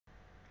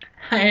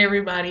Hi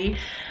everybody,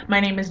 my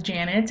name is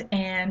Janet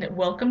and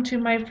welcome to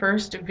my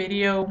first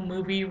video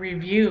movie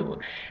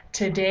review.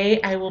 Today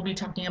I will be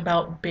talking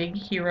about Big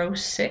Hero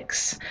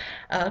 6.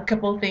 A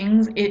couple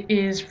things. It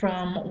is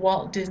from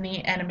Walt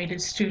Disney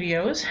Animated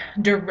Studios,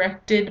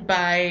 directed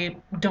by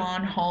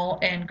Don Hall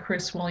and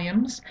Chris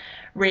Williams,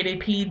 rated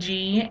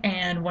PG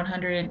and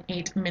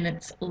 108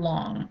 minutes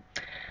long.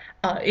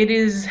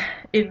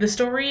 The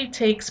story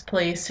takes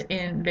place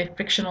in the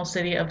fictional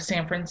city of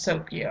San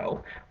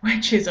Francisco,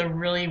 which is a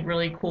really,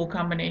 really cool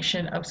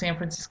combination of San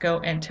Francisco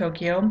and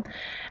Tokyo.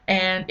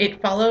 And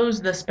it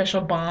follows the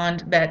special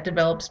bond that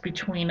develops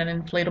between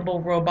an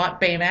inflatable robot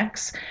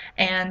Baymax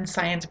and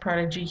science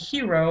prodigy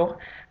Hero,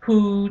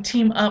 who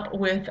team up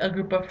with a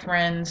group of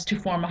friends to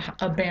form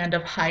a band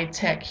of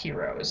high-tech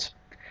heroes.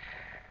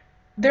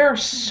 There are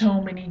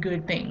so many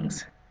good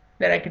things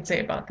that I could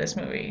say about this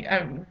movie.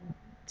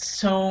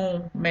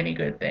 So many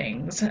good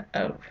things.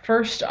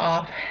 First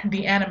off,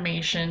 the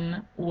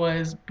animation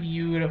was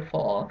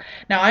beautiful.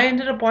 Now, I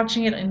ended up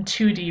watching it in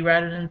 2D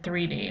rather than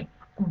 3D,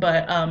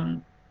 but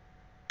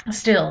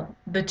still,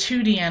 the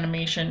 2D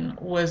animation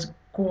was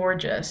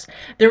gorgeous.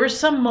 There were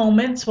some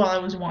moments while I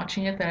was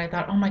watching it that I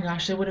thought, oh my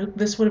gosh,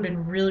 this would have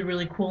been really,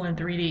 really cool in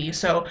 3D.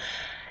 So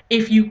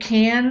if you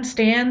can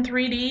stand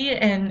 3D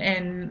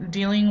and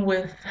dealing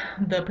with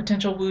the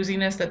potential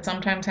wooziness that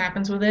sometimes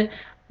happens with it,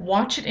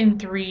 watch it in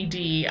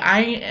 3D.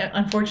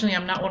 Unfortunately,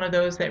 I'm not one of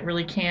those that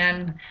really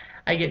can.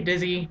 I get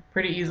dizzy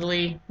pretty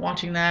easily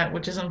watching that,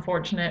 which is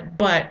unfortunate.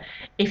 But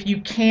if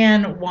you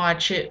can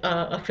watch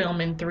a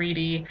film in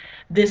 3D,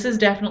 this is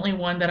definitely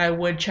one that I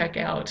would check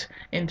out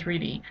in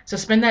 3D. So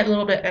spend that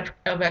little bit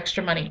of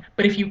extra money.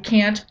 But if you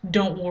can't,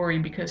 don't worry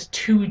because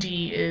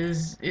 2D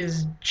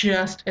is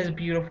just as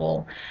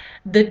beautiful.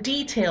 The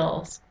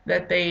details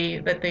that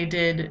they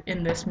did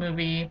in this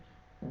movie,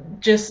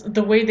 just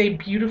the way they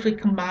beautifully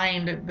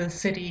combined the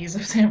cities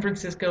of San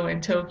Francisco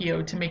and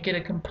Tokyo to make it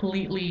a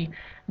completely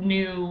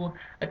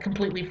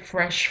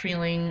fresh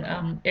feeling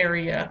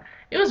area.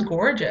 It was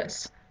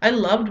gorgeous. I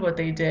loved what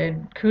they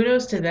did.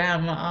 Kudos to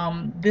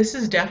them. This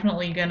is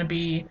definitely going to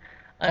be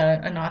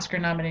an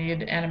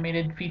Oscar-nominated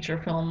animated feature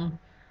film.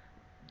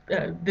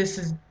 This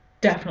is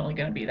definitely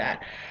going to be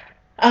that.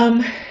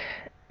 Um,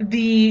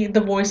 the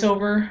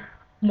voiceover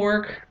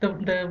work,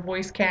 the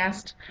voice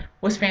cast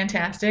was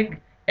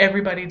fantastic.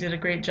 Everybody did a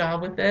great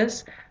job with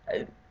this.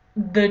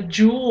 The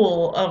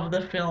jewel of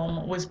the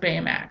film was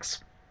Baymax.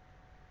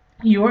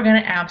 You are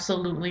gonna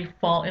absolutely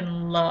fall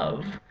in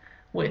love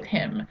with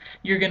him.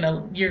 You're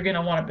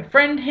gonna want to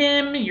befriend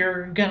him.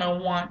 You're gonna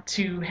want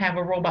to have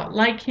a robot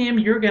like him.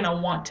 You're gonna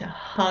want to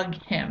hug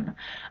him.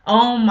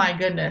 Oh my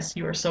goodness,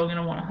 you are so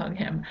gonna want to hug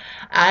him.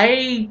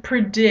 I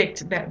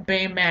predict that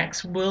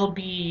Baymax will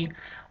be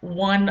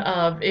one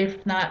of,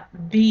 if not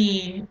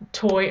the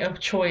toy of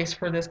choice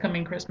for this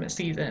coming Christmas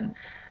season,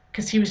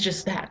 because he was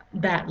just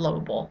that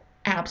lovable,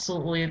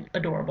 absolutely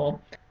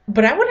adorable.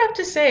 But I would have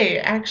to say,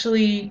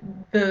 actually,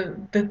 the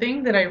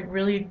thing that I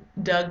really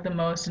dug the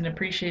most and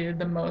appreciated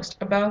the most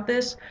about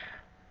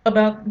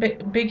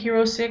Big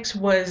Hero 6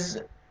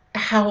 was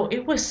how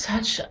it was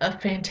such a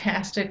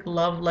fantastic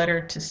love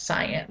letter to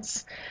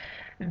science.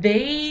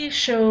 They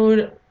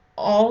showed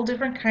all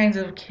different kinds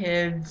of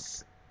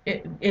kids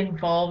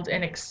involved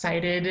and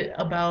excited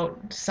about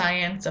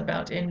science,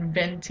 about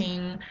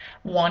inventing,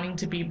 wanting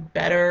to be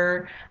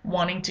better,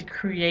 wanting to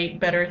create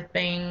better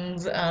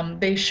things.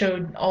 They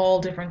showed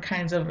all different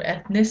kinds of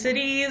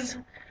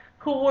ethnicities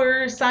who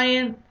were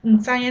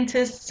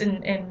scientists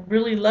and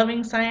really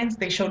loving science.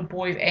 They showed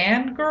boys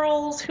and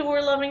girls who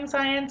were loving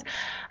science.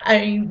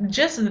 I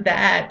just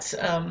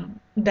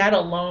that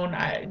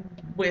alone,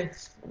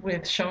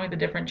 with showing the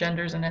different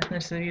genders and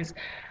ethnicities,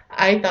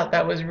 I thought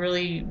that was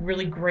really,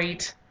 really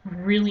great,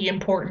 really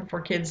important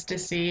for kids to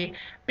see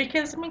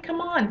because, I mean,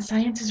 come on,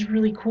 science is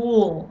really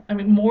cool. I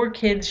mean, more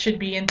kids should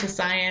be into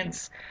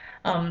science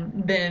um,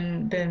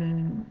 than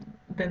than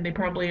than they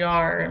probably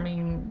are. I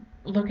mean,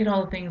 look at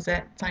all the things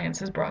that science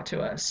has brought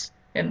to us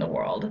in the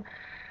world.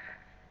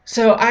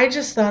 So I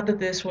just thought that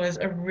this was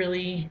a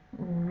really,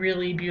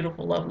 really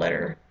beautiful love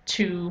letter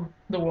to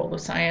the world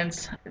of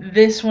science.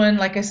 This one,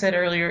 like I said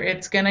earlier,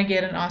 it's gonna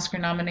get an Oscar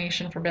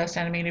nomination for Best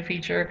Animated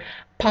Feature,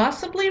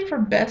 possibly for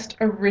Best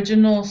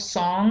Original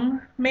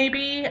Song,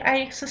 maybe,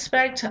 I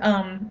suspect.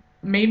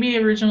 Maybe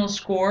original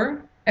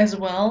score as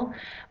well,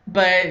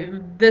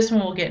 but this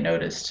one will get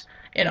noticed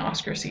in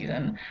Oscar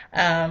season.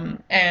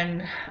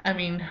 And I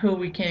mean, who are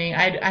we kidding?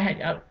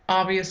 I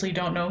obviously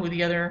don't know who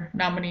the other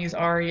nominees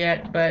are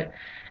yet, but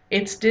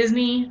it's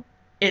Disney.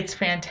 It's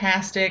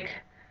fantastic.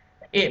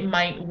 It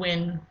might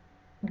win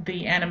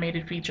the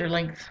animated feature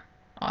length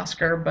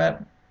Oscar,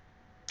 but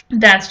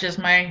that's just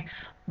my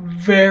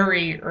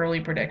very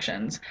early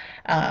predictions.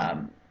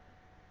 Um,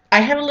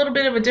 I have a little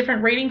bit of a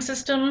different rating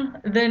system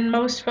than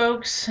most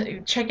folks.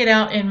 Check it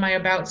out in my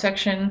About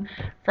section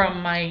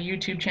from my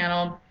YouTube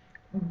channel.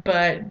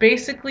 But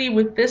basically,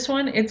 with this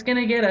one, it's going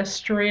to get a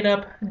straight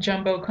up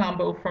jumbo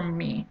combo from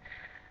me.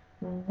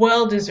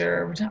 Well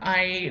deserved.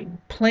 I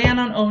plan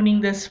on owning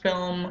this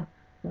film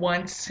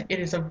once it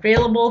is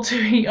available to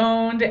be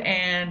owned,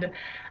 and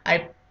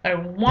I I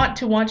want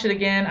to watch it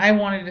again. I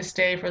wanted to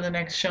stay for the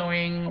next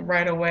showing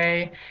right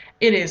away.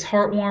 It is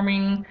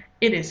heartwarming.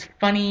 It is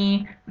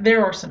funny.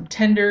 There are some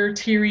tender,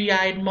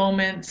 teary-eyed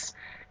moments.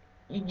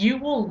 You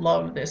will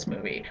love this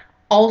movie.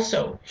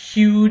 Also,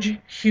 huge,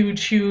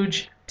 huge,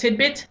 huge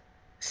tidbit.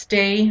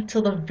 Stay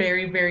till the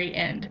very, very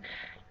end.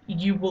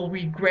 You will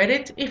regret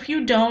it if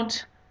you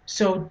don't,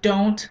 so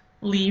don't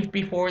leave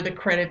before the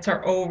credits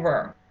are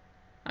over.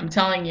 I'm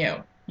telling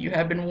you, you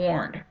have been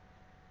warned.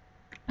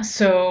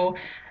 So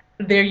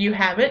there you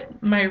have it,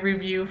 my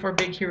review for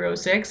Big Hero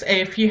 6.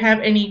 If you have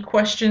any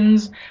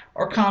questions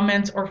or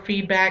comments or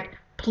feedback,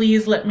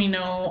 please let me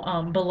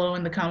know below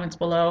in the comments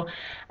below.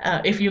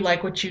 If you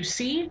like what you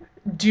see,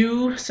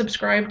 do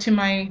subscribe to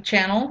my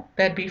channel.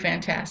 That'd be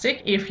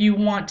fantastic. If you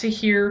want to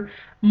hear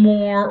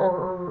more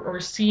or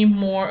see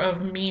more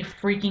of me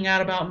freaking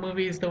out about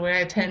movies the way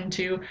I tend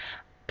to,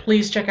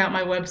 please check out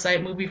my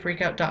website,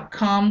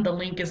 moviefreakout.com. The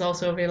link is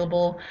also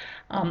available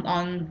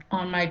on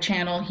my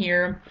channel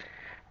here.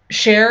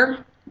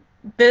 Share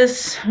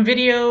this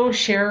video,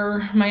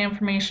 share my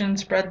information,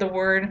 spread the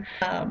word.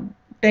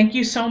 Thank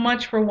you so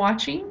much for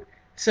watching.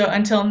 So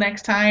until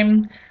next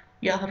time,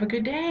 y'all have a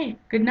good day,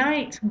 good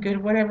night,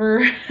 good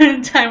whatever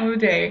time of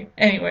day.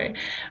 Anyway,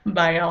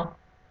 bye y'all.